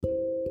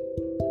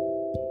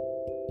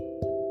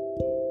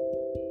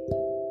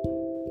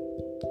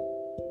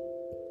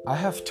I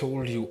have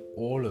told you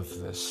all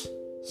of this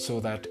so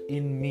that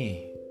in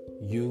me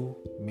you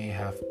may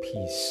have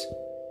peace.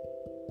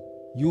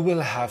 You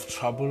will have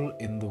trouble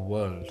in the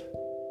world,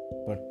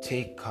 but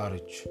take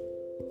courage,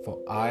 for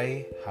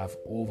I have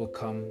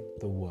overcome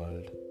the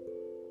world.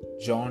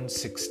 John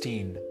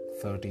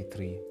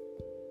 16:33.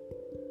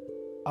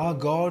 Our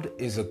God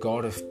is a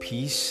God of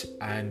peace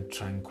and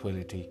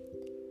tranquility.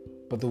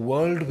 But the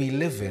world we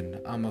live in,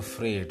 I'm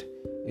afraid,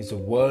 is a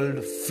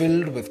world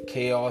filled with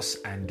chaos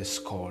and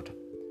discord.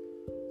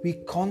 We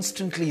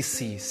constantly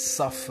see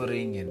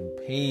suffering and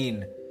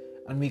pain,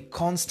 and we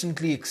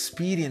constantly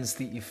experience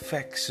the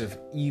effects of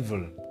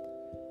evil.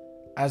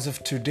 As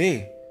of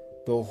today,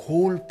 the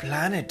whole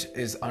planet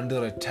is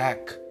under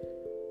attack,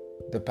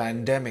 the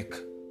pandemic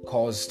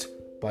caused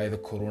by the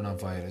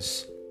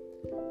coronavirus.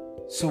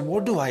 So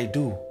what do I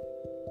do?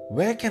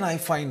 Where can I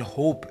find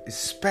hope,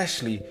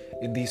 especially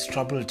in these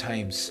troubled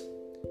times?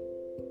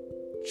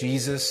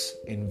 Jesus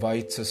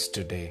invites us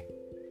today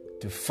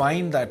to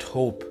find that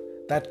hope,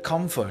 that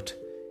comfort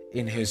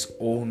in His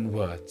own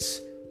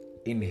words,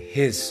 in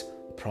His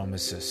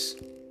promises.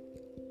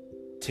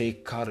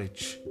 Take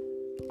courage.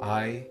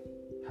 I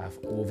have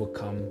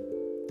overcome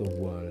the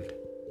world.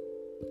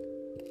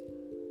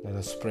 Let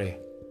us pray.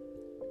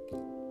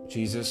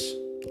 Jesus,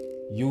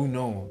 you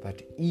know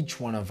that each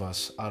one of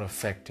us are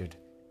affected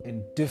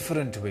in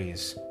different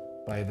ways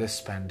by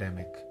this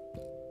pandemic.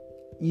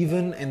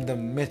 Even in the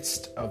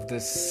midst of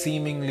this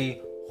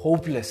seemingly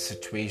hopeless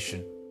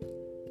situation,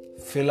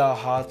 fill our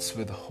hearts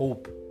with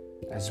hope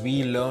as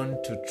we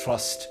learn to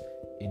trust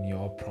in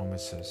your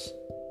promises.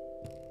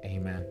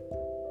 Amen.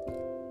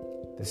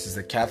 This is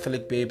the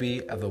Catholic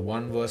Baby at the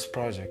One Verse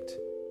Project.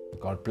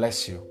 God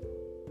bless you.